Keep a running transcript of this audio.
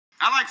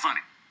I like funny.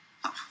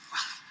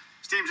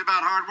 This team's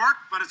about hard work,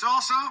 but it's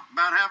also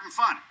about having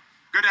fun.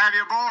 Good to have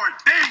you aboard.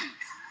 Bing!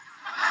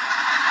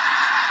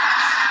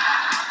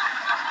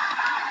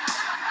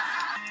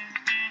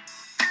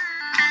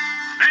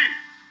 Bing!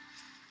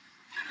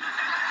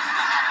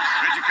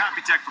 Read your copy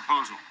tech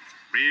proposal.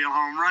 Real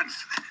home run.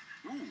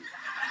 Ooh.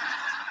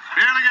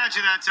 Barely got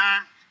you that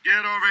time.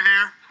 Get over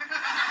here.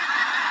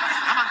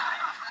 Come on.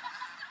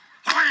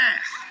 Oh,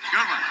 yeah.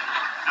 Good one.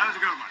 That was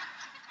a good one.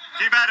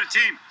 Keep at it,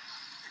 team.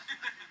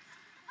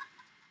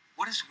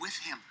 What is with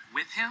him?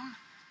 With him?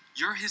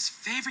 You're his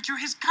favorite. You're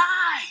his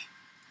guy.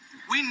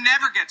 We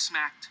never get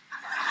smacked.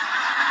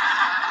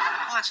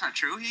 Well, that's not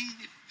true.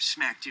 He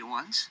smacked you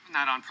once.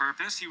 Not on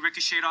purpose. He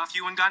ricocheted off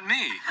you and got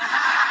me.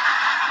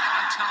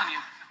 I'm telling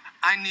you,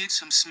 I need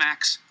some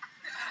smacks.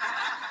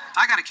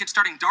 I got a kid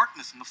starting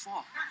Dartmouth in the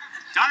fall.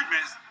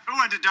 Dartmouth? Who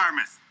went to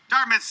Dartmouth?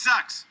 Dartmouth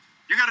sucks.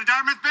 You got a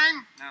Dartmouth,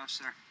 Bing? No,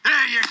 sir.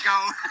 There you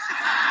go.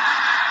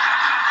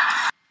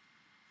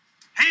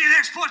 Hey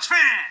there, sports fan!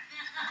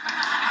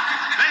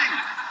 Bing,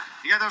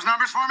 you got those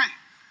numbers for me?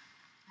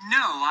 No,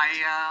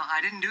 I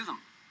didn't do them.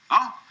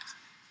 Oh?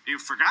 You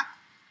forgot?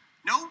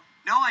 No,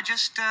 I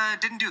just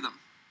didn't do them.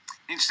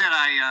 Instead,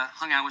 I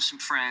hung out with some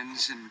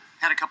friends and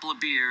had a couple of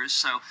beers,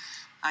 so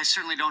I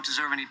certainly don't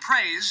deserve any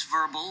praise,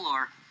 verbal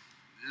or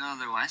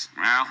otherwise.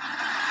 Well,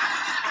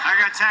 I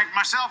got tagged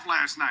myself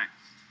last night.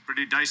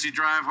 Pretty dicey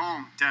drive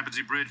home. Tappan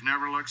Zee Bridge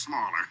never looked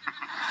smaller.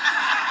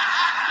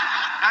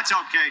 That's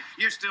okay.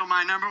 You're still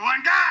my number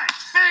one guy.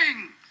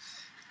 Bing!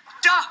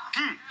 Duck!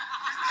 I'm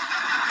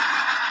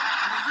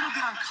a little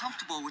bit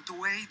uncomfortable with the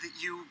way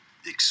that you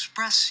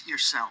express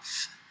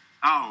yourself.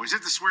 Oh, is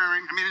it the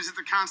swearing? I mean, is it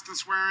the constant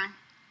swearing?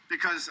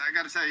 Because I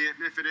got to tell you,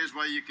 if it is,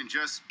 well, you can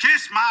just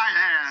kiss my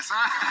ass.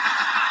 Huh?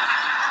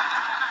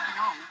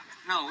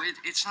 No,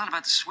 it's not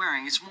about the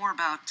swearing. It's more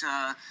about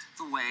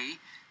the way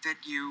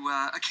that you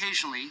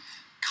occasionally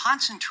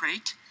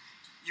concentrate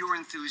your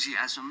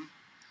enthusiasm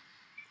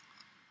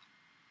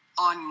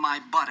on my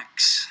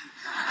buttocks.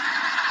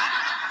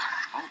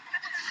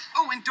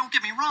 Oh, and don't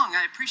get me wrong.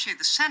 I appreciate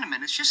the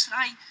sentiment. It's just that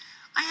I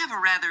have a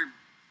rather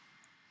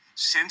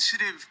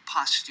sensitive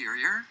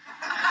posterior.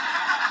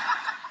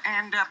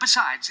 And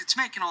besides, it's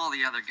making all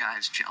the other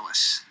guys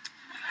jealous.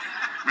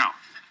 No,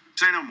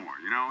 say no more.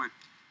 You know, it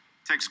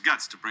takes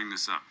guts to bring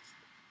this up.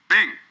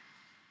 Bing,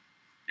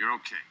 you're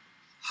okay.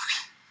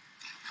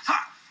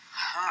 Ha!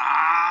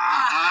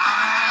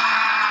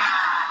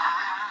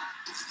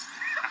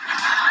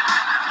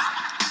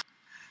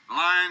 The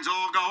lines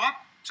all go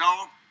up,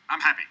 so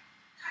I'm happy.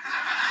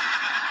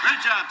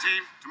 Great job,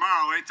 team.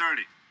 Tomorrow,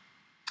 8:30.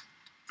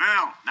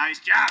 Phil, nice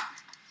job.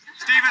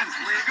 Stevens,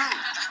 way to go.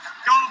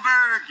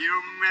 Goldberg,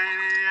 you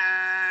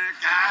maniac.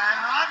 I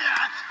love ya.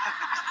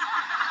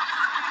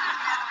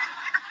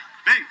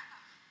 Bing,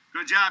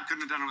 good job.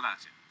 Couldn't have done it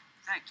without you.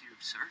 Thank you,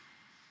 sir.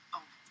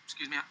 Oh,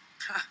 excuse me. I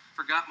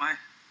forgot my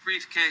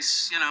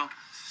briefcase,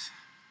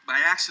 by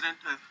accident.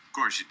 Of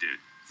course you did.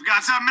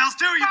 Forgot something else,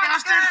 too, you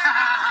bastard.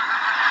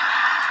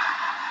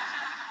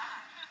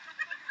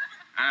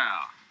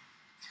 Yeah.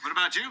 What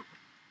about you?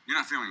 You're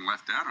not feeling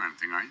left out or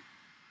anything, are you?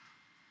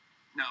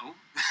 No,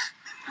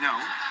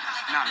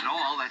 not at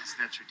all.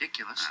 That's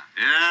ridiculous.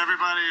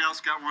 Everybody else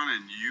got one,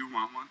 and you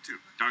want one, too,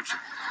 don't you?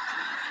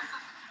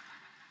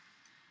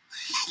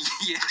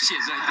 Yes, I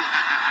do.